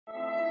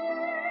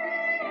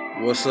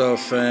What's up,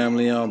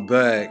 family? I'm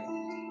back.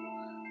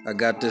 I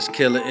got this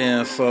killer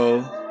info.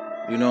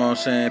 You know what I'm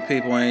saying?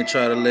 People ain't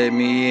try to let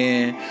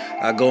me in.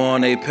 I go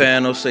on a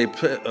panel, say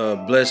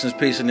blessings,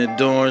 peace, and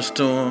endurance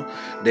to them.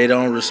 They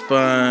don't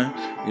respond.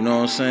 You know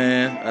what I'm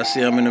saying? I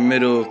see I'm in the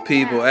middle of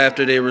people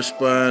after they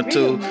respond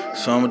too.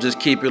 So I'm going to just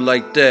keep it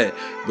like that.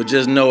 But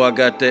just know I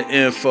got that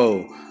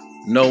info.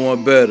 No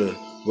one better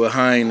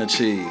behind the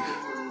chief.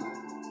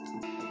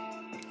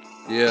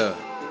 Yeah.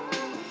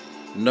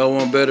 No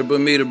one better but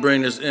me to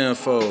bring this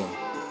info.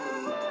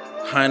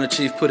 Hina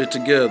Chief put it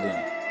together.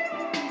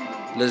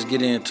 Let's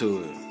get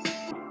into it.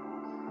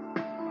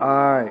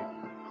 Alright.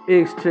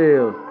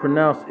 Ixchel,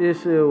 pronounced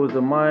Ixchel, was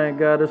the Mayan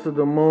goddess of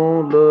the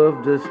moon,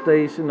 love,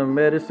 gestation, the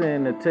medicine,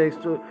 and the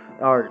textile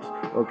arts.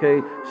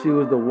 Okay? She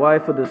was the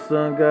wife of the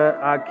sun god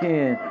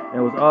Aken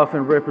and was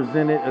often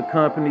represented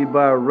accompanied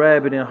by a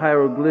rabbit in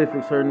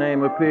hieroglyphics. Her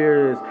name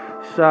appeared as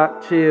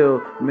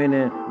Ixchel,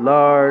 meaning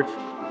large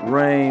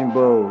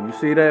rainbow. You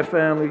see that,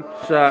 family?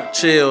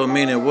 Ixchel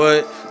meaning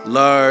what?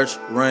 Large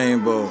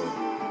rainbow.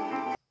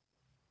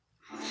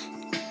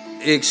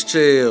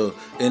 Ixchel,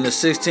 in the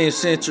 16th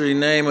century,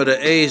 name of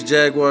the aged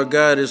jaguar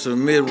goddess of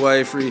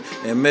midwifery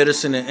and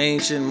medicine in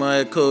ancient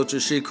Maya culture.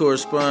 She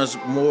corresponds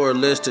more or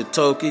less to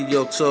Toki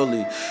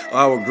Yotsoli,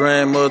 our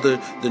grandmother,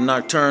 the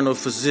nocturnal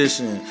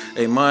physician,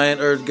 a Mayan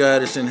earth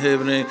goddess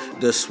inhabiting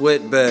the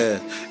sweat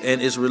bath,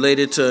 and is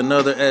related to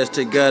another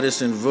Aztec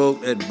goddess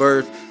invoked at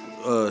birth,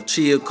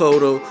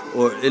 Chiakoto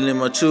or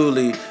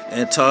Ilimachuli,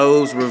 and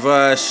Tao's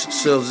revised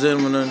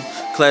self-Zimmerman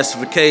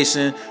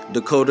classification,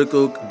 the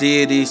codical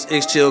deities.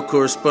 Ixchel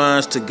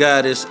corresponds to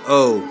goddess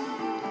O.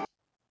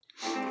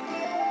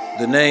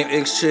 The name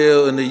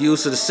Ixchel in the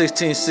use of the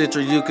 16th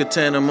century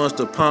Yucatan amongst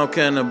the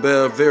Pomcan and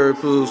Bel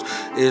Veracruz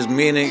is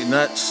meaning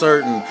not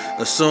certain,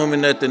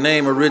 assuming that the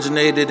name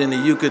originated in the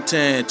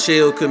Yucatan.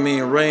 Chel could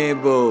mean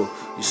rainbow.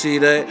 You see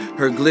that?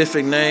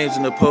 Hieroglyphic names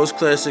in the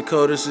post-classic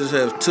codices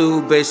have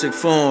two basic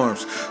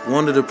forms.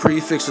 One of the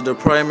prefix of the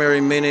primary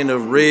meaning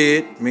of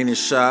red, meaning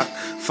shock,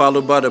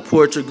 followed by the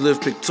petroglyph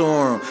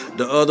pictorum.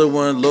 The other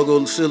one,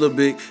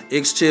 logosyllabic.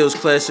 Ixchel's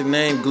classic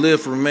name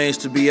glyph remains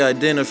to be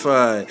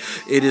identified.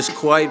 It is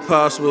quite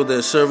possible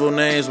that several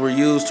names were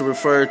used to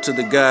refer to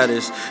the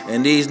goddess,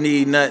 and these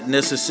need not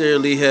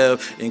necessarily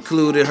have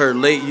included her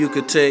late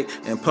Yucatec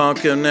and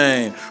Pomcan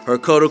name. Her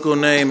codical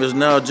name is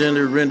now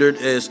generally rendered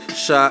as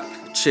shock.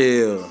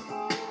 Chill.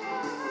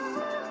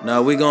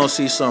 Now we gonna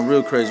see something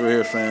real crazy right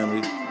here,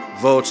 family.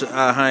 Vulture,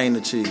 I hang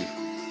the chief.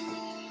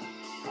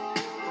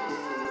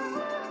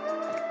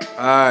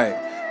 Alright.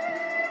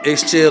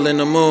 Ixchel in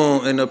the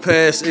moon. In the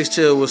past,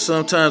 Ixchel was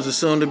sometimes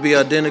assumed to be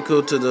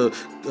identical to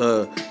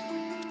the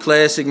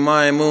classic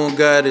Mayan moon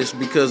goddess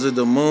because of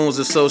the moon's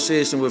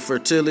association with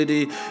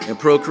fertility and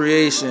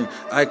procreation.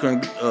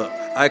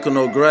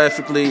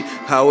 Iconographically,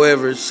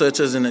 however, such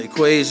as an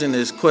equation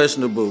is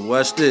questionable.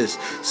 Watch this.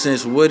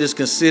 Since what is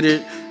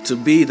considered to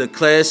be the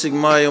classic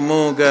Maya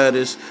moon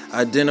goddess,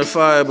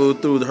 identifiable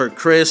through her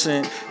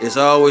crescent, is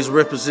always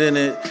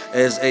represented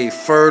as a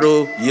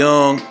fertile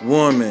young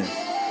woman.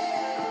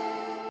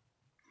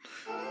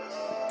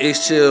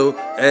 Ixchel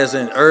as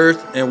an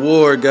earth and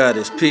war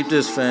goddess. Peep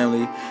this,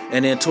 family.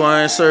 An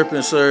entwined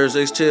serpent serves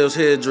Ixchel's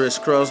headdress.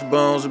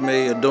 Crossbones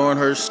may adorn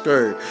her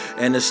skirt,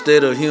 and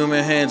instead of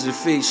human hands and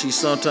feet, she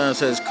sometimes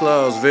has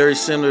claws, very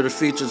similar to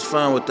features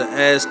found with the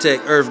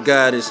Aztec earth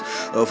goddess,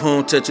 of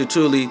whom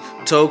Techutuli,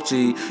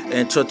 Tokchi,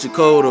 and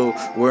Chochicoto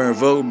were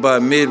invoked by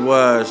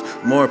midwives.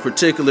 More in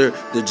particular,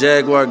 the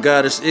jaguar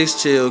goddess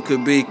Ixchel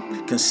could be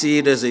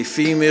conceived as a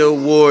female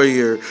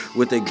warrior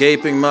with a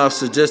gaping mouth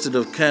suggestive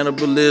of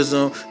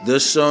cannibalism,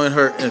 thus showing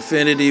her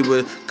affinity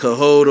with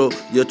Kahoto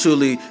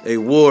Yotuli, a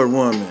war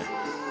woman.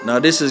 Now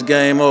this is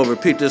game over.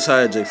 Peep this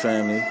hijack,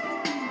 family.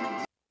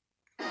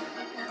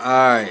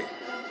 Alright.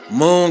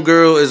 Moon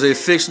Girl is a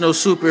fictional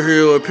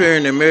superhero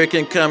appearing in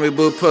American comic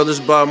book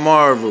published by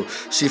Marvel.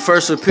 She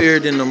first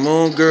appeared in The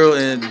Moon Girl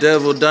and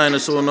Devil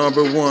Dinosaur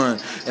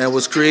 #1 and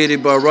was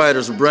created by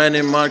writers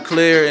Brandon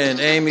Montclair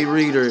and Amy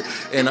Reeder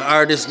and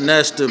artist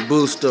Nesta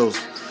Bustos.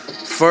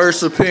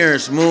 First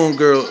appearance, Moon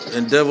Girl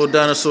and Devil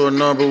Dinosaur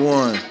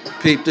 #1.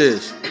 Peep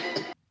this.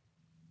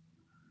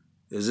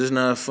 Is this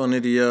not funny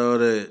to y'all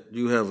that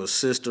you have a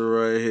sister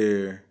right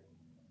here,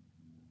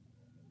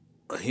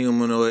 a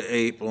humanoid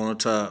ape on the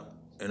top,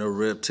 and a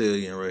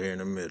reptilian right here in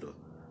the middle?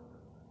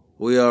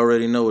 We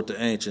already know what the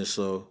ancients,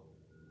 so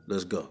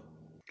let's go.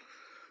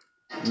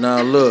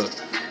 Now look,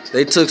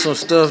 they took some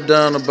stuff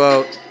down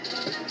about,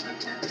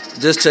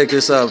 just check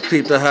this out,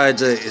 peep the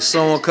hijack. It's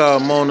someone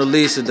called Mona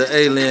Lisa, the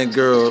alien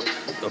girl,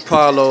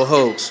 Apollo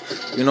hoax.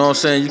 You know what I'm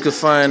saying? You can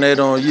find that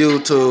on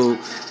YouTube.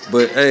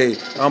 But hey,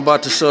 I'm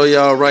about to show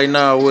y'all right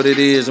now what it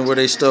is and where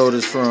they stole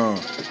this from.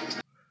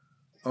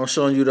 I'm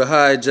showing you the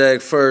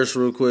hijack first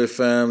real quick,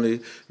 family,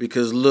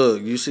 because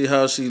look, you see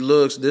how she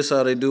looks? This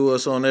how they do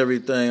us on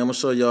everything. I'm going to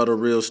show y'all the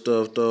real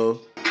stuff, though.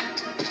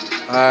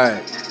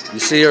 Alright, you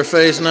see her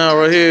face now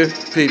right here?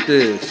 Peep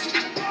this.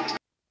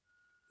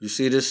 You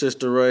see this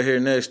sister right here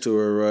next to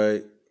her,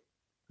 right?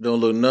 Don't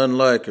look nothing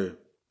like her.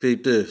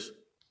 Peep this.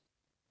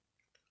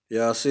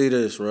 Y'all see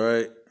this,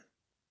 right?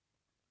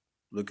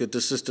 Look at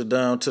the sister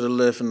down to the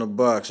left in the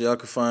box. Y'all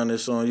can find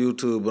this on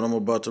YouTube, but I'm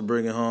about to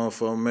bring it home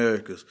for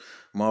Americas.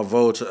 My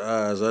vulture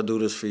eyes, I do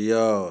this for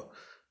y'all.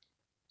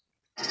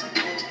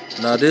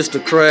 Now this the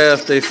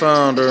craft they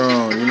found her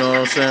on, you know what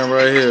I'm saying,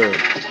 right here.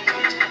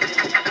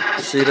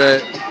 See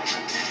that?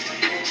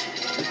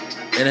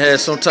 And it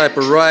has some type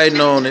of writing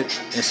on it,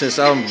 and since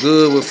I'm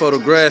good with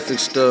photographic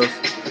stuff,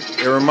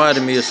 it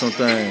reminded me of some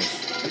things.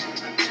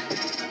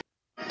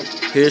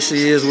 Here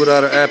she is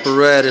without her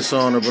apparatus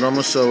on her, but I'm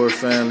gonna show her,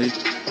 family.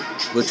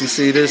 But you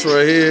see this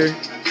right here?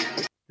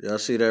 Y'all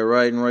see that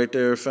writing right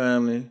there,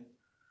 family?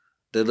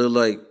 That look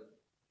like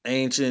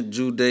ancient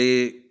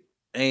Judaic,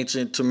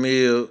 ancient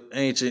Tamil,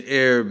 ancient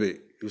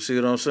Arabic. You see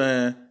what I'm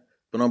saying?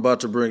 But I'm about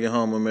to bring it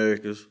home,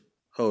 Americas.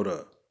 Hold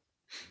up.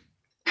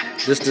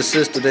 This the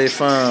sister they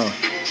found.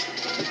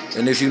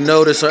 And if you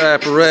notice, her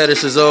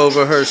apparatus is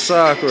over her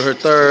sock or her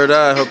third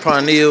eye, her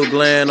pineal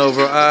gland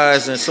over her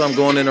eyes, and some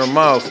going in her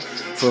mouth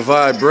for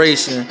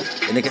vibration.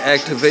 And it can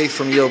activate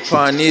from your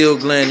pineal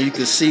gland. You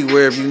can see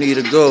wherever you need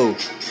to go.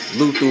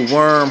 Loop through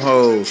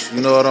wormholes.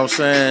 You know what I'm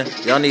saying?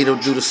 Y'all need to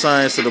do the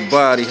science of the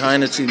body.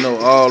 Heineke know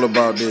all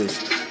about this.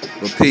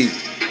 But Pete,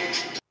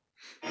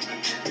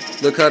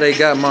 look how they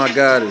got my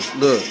goddess.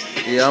 Look.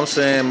 Yeah, I'm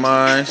saying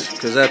mine,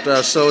 because after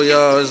I show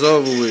y'all, it's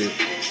over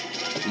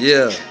with.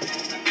 Yeah.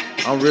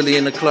 I'm really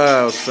in the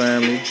clouds,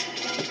 family.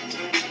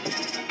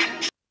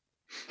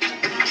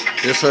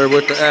 This her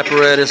with the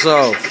apparatus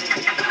off.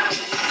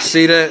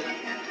 See that?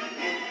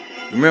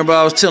 Remember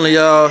I was telling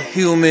y'all,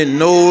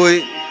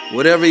 humanoid,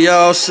 whatever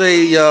y'all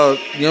say, y'all,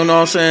 you know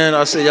what I'm saying?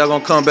 I said y'all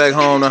gonna come back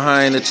home to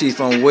Heineke Chief.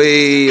 I'm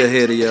way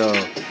ahead of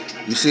y'all.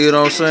 You see what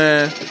I'm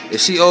saying?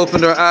 If she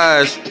opened her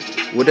eyes,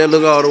 would that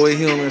look all the way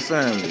human,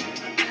 family?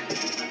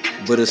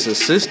 But it's a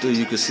sister,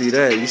 you can see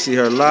that. You see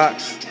her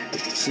locks?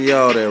 See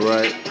all that,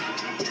 right?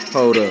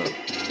 Hold up.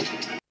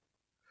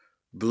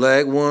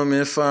 Black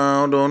woman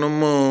found on the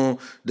moon.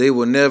 They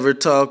will never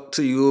talk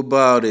to you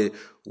about it.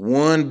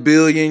 1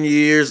 billion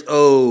years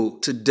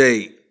old to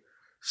date.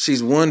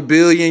 She's 1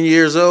 billion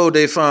years old,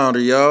 they found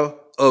her, y'all.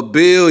 1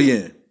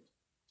 billion.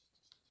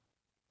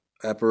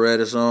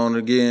 Apparatus on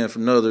again for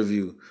another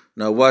view.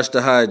 Now watch the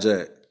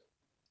hijack.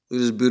 Look at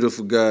this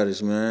beautiful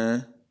goddess,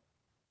 man.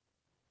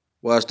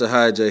 Watch the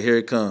hijack. Here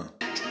it comes.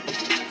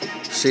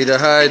 See the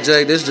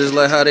hijack? This just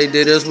like how they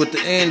did us with the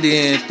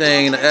Indian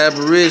thing, the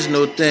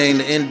Aboriginal thing,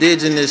 the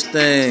indigenous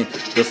thing,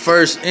 the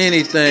first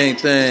anything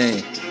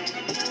thing.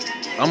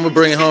 I'm going to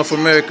bring it home for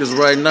Americas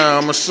right now.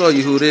 I'm going to show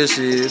you who this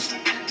is.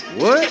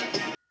 What?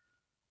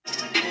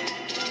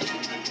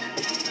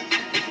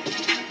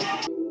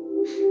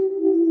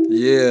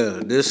 Yeah,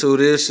 this who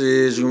this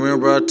is. You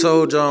remember I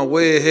told y'all I'm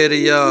way ahead of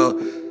y'all.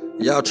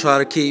 Y'all try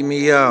to keep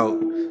me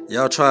out.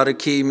 Y'all try to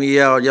keep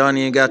me out. Y'all ain't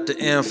even got the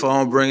info.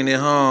 I'm bringing it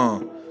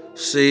home.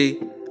 See?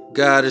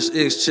 Goddess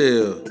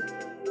Ixchel.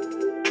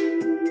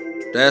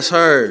 That's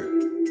her.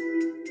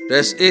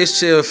 That's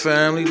Ixchel,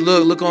 family.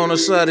 Look on the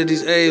side of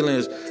these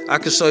aliens. I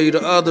can show you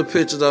the other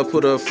pictures I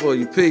put up for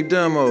you. Peep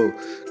demo.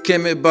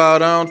 Kemet bow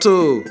down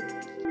too.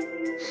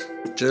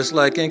 Just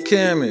like in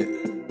Kemet.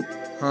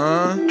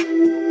 Huh?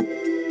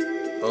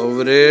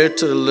 Over there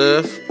to the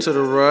left, to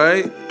the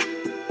right.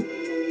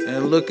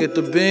 And look at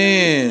the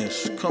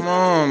bins. Come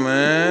on,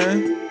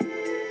 man.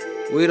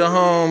 We the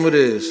home of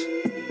this.